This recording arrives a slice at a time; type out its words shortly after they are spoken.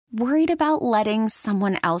Worried about letting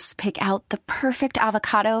someone else pick out the perfect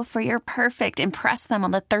avocado for your perfect impress them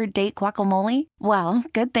on the third date guacamole? Well,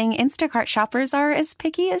 good thing Instacart shoppers are as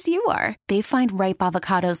picky as you are. They find ripe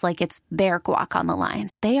avocados like it's their guac on the line.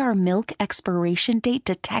 They are milk expiration date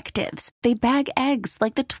detectives. They bag eggs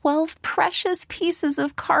like the 12 precious pieces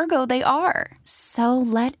of cargo they are. So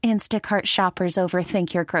let Instacart shoppers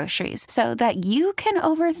overthink your groceries so that you can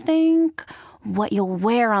overthink what you'll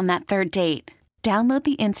wear on that third date. Download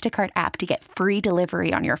the Instacart app to get free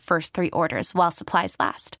delivery on your first 3 orders while supplies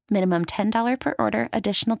last. Minimum $10 per order.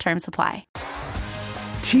 Additional terms apply.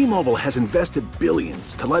 T-Mobile has invested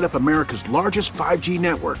billions to light up America's largest 5G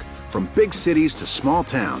network, from big cities to small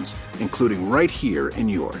towns, including right here in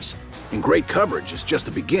yours. And great coverage is just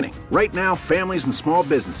the beginning. Right now, families and small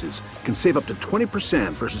businesses can save up to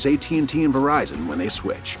 20% versus AT&T and Verizon when they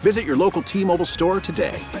switch. Visit your local T-Mobile store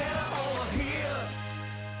today.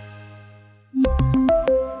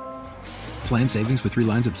 Plan savings with 3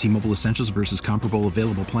 lines of T-Mobile Essentials versus comparable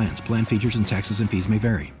available plans. Plan features and taxes and fees may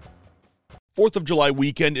vary. 4th of July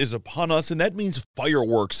weekend is upon us, and that means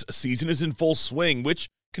fireworks season is in full swing, which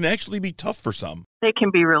can actually be tough for some. They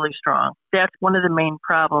can be really strong. That's one of the main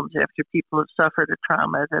problems after people have suffered a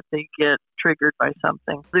trauma, that they get triggered by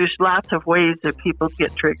something. There's lots of ways that people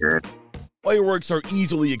get triggered. Fireworks are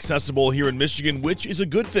easily accessible here in Michigan, which is a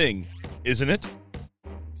good thing, isn't it?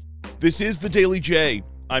 This is the Daily J.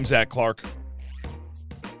 I'm Zach Clark.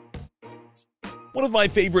 One of my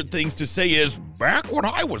favorite things to say is, back when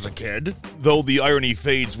I was a kid, though the irony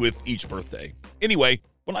fades with each birthday. Anyway,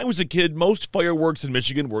 when I was a kid, most fireworks in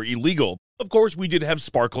Michigan were illegal. Of course, we did have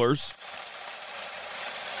sparklers.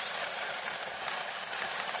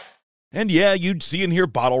 And yeah, you'd see and hear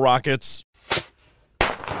bottle rockets.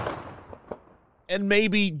 And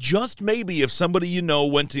maybe, just maybe, if somebody you know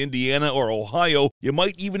went to Indiana or Ohio, you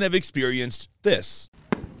might even have experienced this.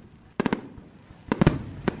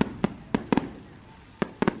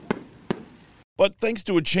 But thanks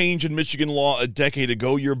to a change in Michigan law a decade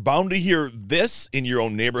ago, you're bound to hear this in your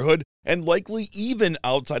own neighborhood, and likely even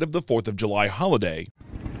outside of the 4th of July holiday.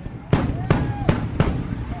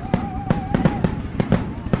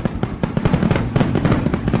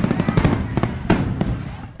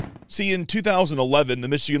 See, in 2011, the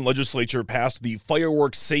Michigan legislature passed the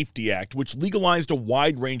Fireworks Safety Act, which legalized a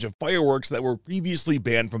wide range of fireworks that were previously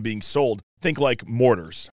banned from being sold. Think like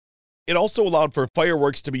mortars. It also allowed for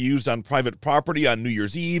fireworks to be used on private property on New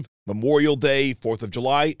Year's Eve, Memorial Day, 4th of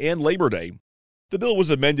July, and Labor Day. The bill was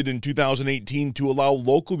amended in 2018 to allow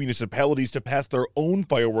local municipalities to pass their own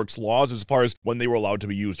fireworks laws as far as when they were allowed to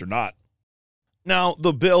be used or not. Now,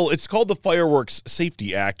 the bill, it's called the Fireworks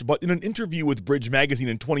Safety Act, but in an interview with Bridge Magazine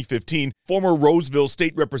in 2015, former Roseville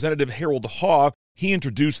State Representative Harold Haw, he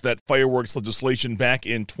introduced that fireworks legislation back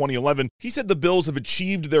in 2011. He said the bills have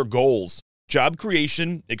achieved their goals: job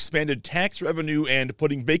creation, expanded tax revenue, and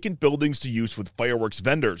putting vacant buildings to use with fireworks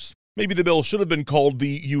vendors. Maybe the bill should have been called the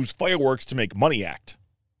Use Fireworks to Make Money Act.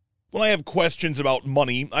 When I have questions about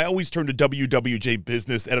money, I always turn to WWJ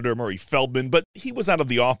business editor Murray Feldman, but he was out of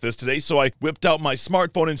the office today, so I whipped out my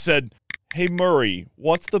smartphone and said, "Hey Murray,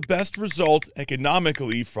 what's the best result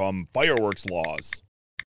economically from fireworks laws?"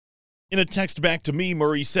 In a text back to me,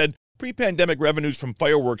 Murray said, pre-pandemic revenues from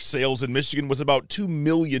fireworks sales in Michigan was about $2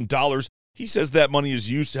 million. He says that money is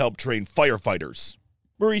used to help train firefighters.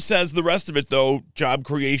 Murray says the rest of it, though, job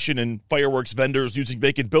creation and fireworks vendors using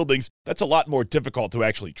vacant buildings, that's a lot more difficult to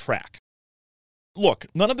actually track. Look,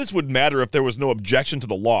 none of this would matter if there was no objection to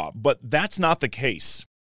the law, but that's not the case.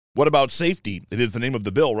 What about safety? It is the name of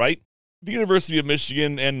the bill, right? The University of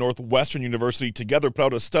Michigan and Northwestern University together put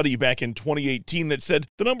out a study back in 2018 that said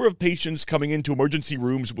the number of patients coming into emergency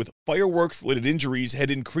rooms with fireworks-related injuries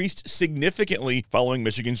had increased significantly following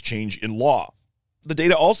Michigan's change in law. The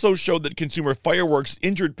data also showed that consumer fireworks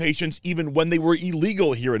injured patients even when they were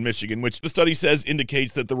illegal here in Michigan, which the study says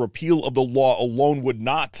indicates that the repeal of the law alone would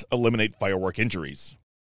not eliminate firework injuries.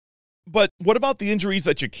 But what about the injuries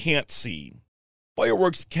that you can't see?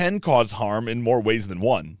 Fireworks can cause harm in more ways than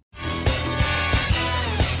one.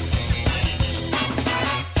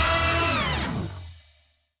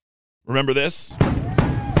 Remember this?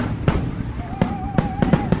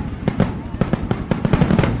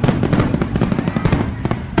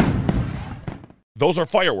 Those are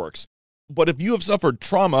fireworks. But if you have suffered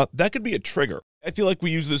trauma, that could be a trigger. I feel like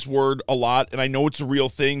we use this word a lot, and I know it's a real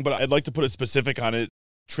thing, but I'd like to put a specific on it.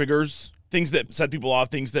 Triggers, things that set people off,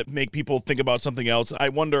 things that make people think about something else. I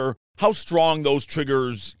wonder how strong those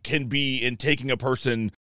triggers can be in taking a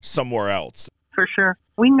person somewhere else. For sure.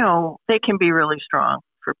 We know they can be really strong.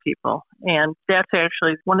 for people. And that's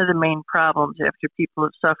actually one of the main problems after people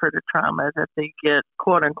have suffered a trauma, that they get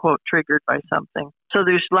quote unquote triggered by something. So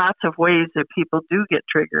there's lots of ways that people do get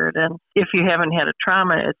triggered. And if you haven't had a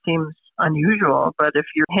trauma, it seems unusual. But if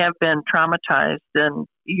you have been traumatized, then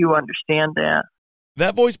you understand that.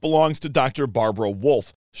 That voice belongs to Dr. Barbara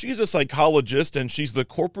Wolf. She's a psychologist, and she's the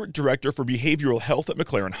corporate director for behavioral health at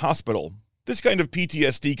McLaren Hospital. This kind of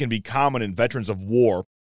PTSD can be common in veterans of war.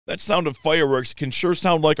 That sound of fireworks can sure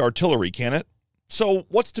sound like artillery, can it? So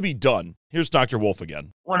what's to be done? Here's Dr. Wolf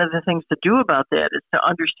again. One of the things to do about that is to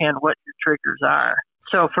understand what your triggers are.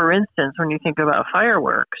 So, for instance, when you think about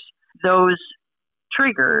fireworks, those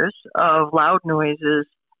triggers of loud noises,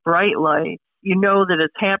 bright lights, you know that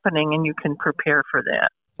it's happening and you can prepare for that.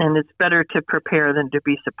 And it's better to prepare than to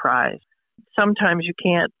be surprised. Sometimes you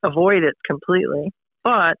can't avoid it completely,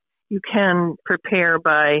 but you can prepare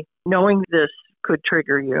by knowing this could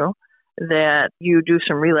trigger you, that you do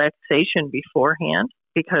some relaxation beforehand,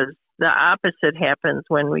 because the opposite happens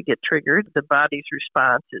when we get triggered. The body's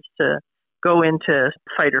response is to go into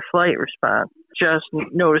fight or flight response. Just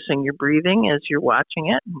noticing your breathing as you're watching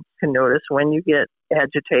it. You can notice when you get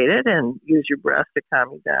agitated and use your breath to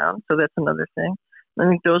calm you down. So that's another thing. I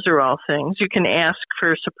think those are all things. You can ask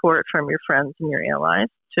for support from your friends and your allies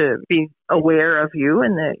to be aware of you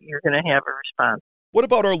and that you're going to have a response. What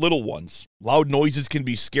about our little ones? Loud noises can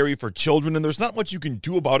be scary for children, and there's not much you can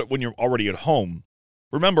do about it when you're already at home.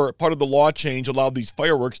 Remember, part of the law change allowed these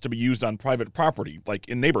fireworks to be used on private property, like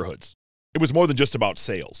in neighborhoods. It was more than just about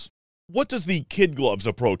sales. What does the kid gloves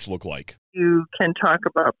approach look like? You can talk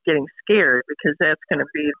about getting scared, because that's going to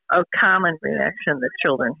be a common reaction that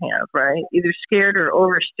children have, right? Either scared or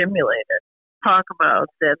overstimulated. Talk about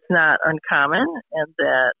that's not uncommon and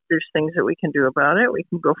that there's things that we can do about it. We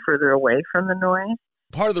can go further away from the noise.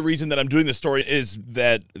 Part of the reason that I'm doing this story is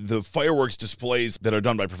that the fireworks displays that are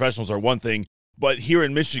done by professionals are one thing, but here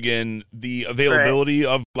in Michigan, the availability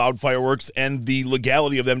of loud fireworks and the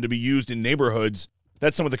legality of them to be used in neighborhoods,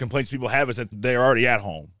 that's some of the complaints people have, is that they're already at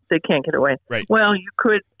home. They can't get away. Right. Well, you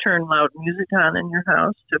could turn loud music on in your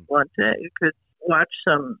house to blunt it. You could watch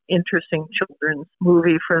some interesting children's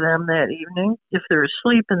movie for them that evening. If they're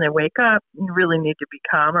asleep and they wake up, you really need to be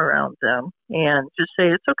calm around them and just say,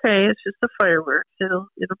 it's okay, it's just the fireworks. It'll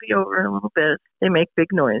be over in a little bit. They make big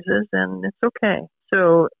noises and it's okay.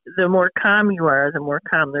 So the more calm you are, the more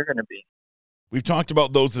calm they're going to be. We've talked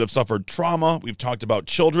about those that have suffered trauma. We've talked about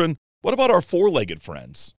children. What about our four-legged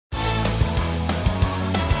friends?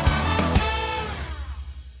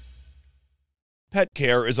 Pet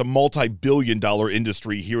care is a multi-billion-dollar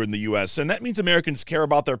industry here in the U.S., and that means Americans care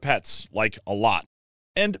about their pets, like a lot.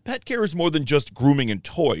 And pet care is more than just grooming and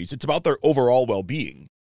toys. It's about their overall well-being.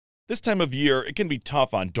 This time of year, it can be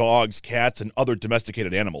tough on dogs, cats, and other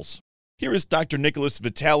domesticated animals. Here is Dr. Nicholas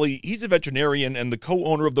Vitale. He's a veterinarian and the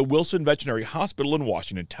co-owner of the Wilson Veterinary Hospital in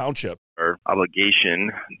Washington Township. Our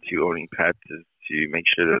obligation to owning pets is to make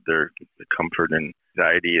sure that their comfort and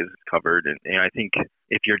anxiety is covered. And I think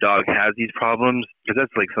if your dog has these problems, because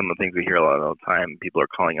that's like some of the things we hear a lot of the time, people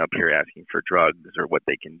are calling up here asking for drugs or what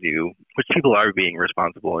they can do, which people are being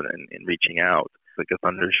responsible in reaching out. Like a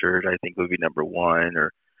thunder shirt, I think, would be number one,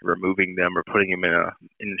 or removing them or putting them in an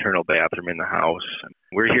internal bathroom in the house.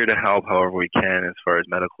 We're here to help however we can as far as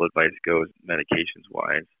medical advice goes,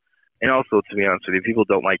 medications-wise. And also, to be honest with you, people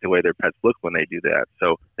don't like the way their pets look when they do that.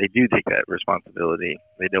 So they do take that responsibility.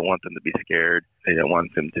 They don't want them to be scared. They don't want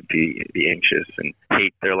them to be anxious and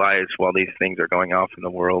hate their lives while these things are going off in the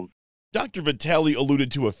world. Dr. Vitale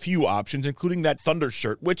alluded to a few options, including that thunder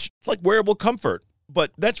shirt, which is like wearable comfort.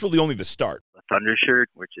 But that's really only the start. A thunder shirt,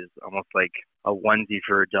 which is almost like a onesie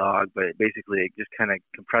for a dog, but basically it just kind of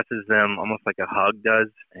compresses them almost like a hug does.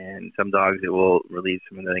 And some dogs, it will release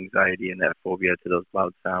some of the anxiety and that phobia to those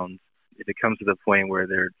loud sounds. If it comes to the point where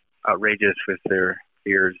they're outrageous with their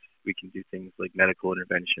fears, we can do things like medical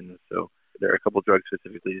interventions. So there are a couple of drugs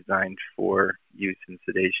specifically designed for use in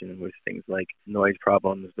sedation with things like noise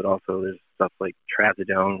problems, but also there's stuff like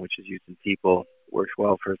trazodone, which is used in people, works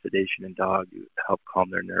well for sedation in dogs to help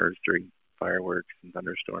calm their nerves during fireworks and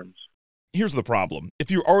thunderstorms. Here's the problem.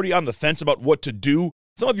 If you're already on the fence about what to do,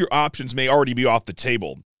 some of your options may already be off the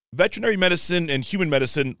table. Veterinary medicine and human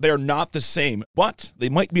medicine, they are not the same, but they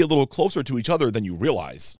might be a little closer to each other than you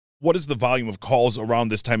realize. What is the volume of calls around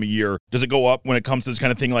this time of year? Does it go up when it comes to this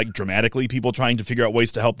kind of thing, like dramatically, people trying to figure out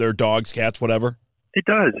ways to help their dogs, cats, whatever? It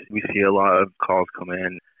does. We see a lot of calls come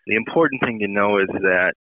in. The important thing to know is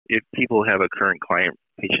that if people have a current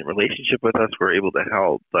client-patient relationship with us, we're able to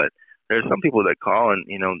help, but There's some people that call and,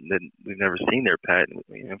 that we've never seen their pet.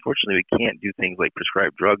 Unfortunately, we can't do things like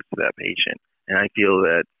prescribe drugs to that patient. And I feel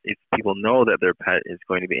that if people know that their pet is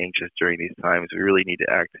going to be anxious during these times, we really need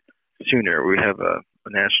to act sooner. We have a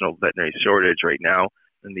national veterinary shortage right now,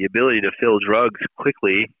 and the ability to fill drugs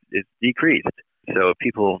quickly is decreased. So if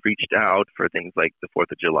people reached out for things like the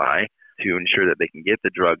 4th of July to ensure that they can get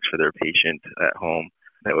the drugs for their patient at home,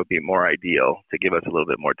 that would be more ideal to give us a little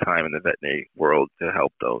bit more time in the veterinary world to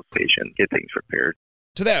help those patients get things prepared.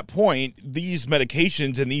 To that point, these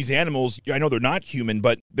medications and these animals, I know they're not human,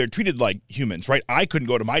 but they're treated like humans, right? I couldn't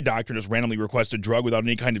go to my doctor and just randomly request a drug without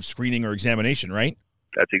any kind of screening or examination, right?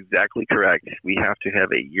 That's exactly correct. We have to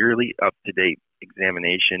have a yearly up-to-date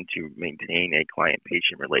examination to maintain a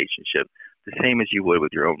client-patient relationship, the same as you would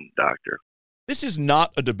with your own doctor. This is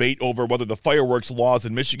not a debate over whether the fireworks laws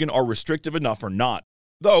in Michigan are restrictive enough or not.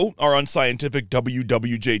 Though our unscientific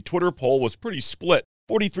WWJ Twitter poll was pretty split.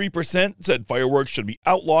 43% said fireworks should be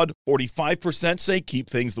outlawed, 45% say keep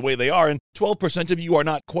things the way they are, and 12% of you are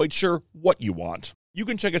not quite sure what you want. You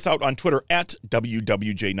can check us out on Twitter at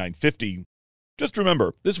WWJ950. Just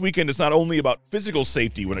remember, this weekend is not only about physical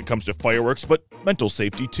safety when it comes to fireworks, but mental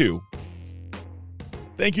safety too.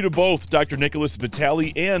 Thank you to both Dr. Nicholas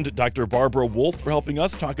Vitale and Dr. Barbara Wolf for helping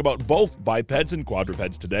us talk about both bipeds and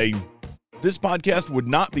quadrupeds today. This podcast would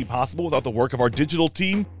not be possible without the work of our digital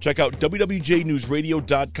team. Check out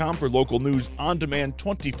wwjnewsradio.com for local news on demand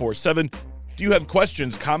 24/7. Do you have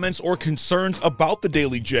questions, comments, or concerns about the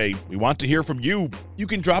Daily J? We want to hear from you. You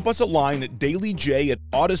can drop us a line at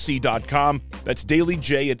dailyj@audacy.com. That's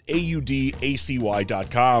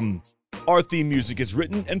dailyj@audacy.com. Our theme music is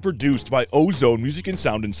written and produced by Ozone Music and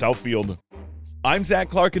Sound in Southfield. I'm Zach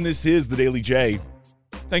Clark, and this is the Daily J.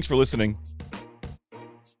 Thanks for listening.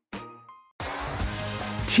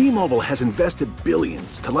 T-Mobile has invested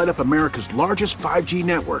billions to light up America's largest 5G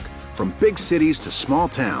network, from big cities to small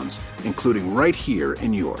towns, including right here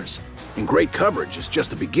in yours. And great coverage is just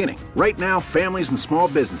the beginning. Right now, families and small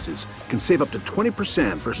businesses can save up to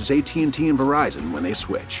 20% versus AT&T and Verizon when they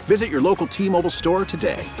switch. Visit your local T-Mobile store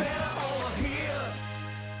today.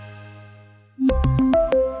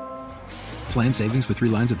 Plan savings with 3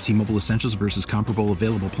 lines of T-Mobile Essentials versus comparable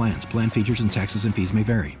available plans. Plan features and taxes and fees may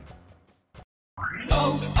vary.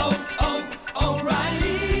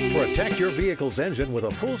 Protect your vehicle's engine with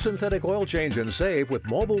a full synthetic oil change and save with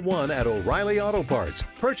Mobil 1 at O'Reilly Auto Parts.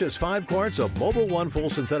 Purchase 5 quarts of Mobil 1 full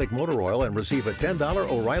synthetic motor oil and receive a $10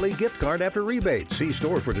 O'Reilly gift card after rebate. See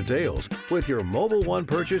store for details. With your Mobil 1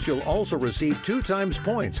 purchase, you'll also receive 2 times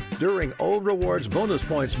points during O Rewards Bonus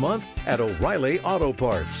Points Month at O'Reilly Auto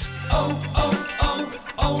Parts.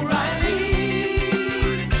 O'Reilly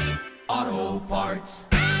Auto Parts.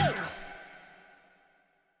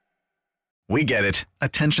 We get it.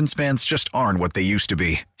 Attention spans just aren't what they used to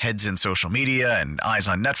be. Heads in social media and eyes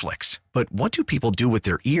on Netflix. But what do people do with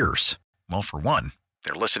their ears? Well, for one,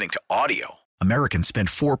 they're listening to audio. Americans spend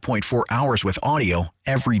 4.4 hours with audio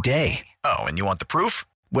every day. Oh, and you want the proof?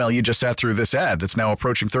 Well, you just sat through this ad that's now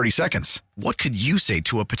approaching 30 seconds. What could you say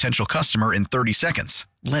to a potential customer in 30 seconds?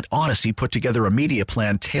 Let Odyssey put together a media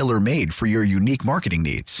plan tailor-made for your unique marketing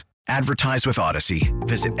needs. Advertise with Odyssey.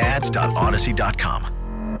 Visit ads.odyssey.com.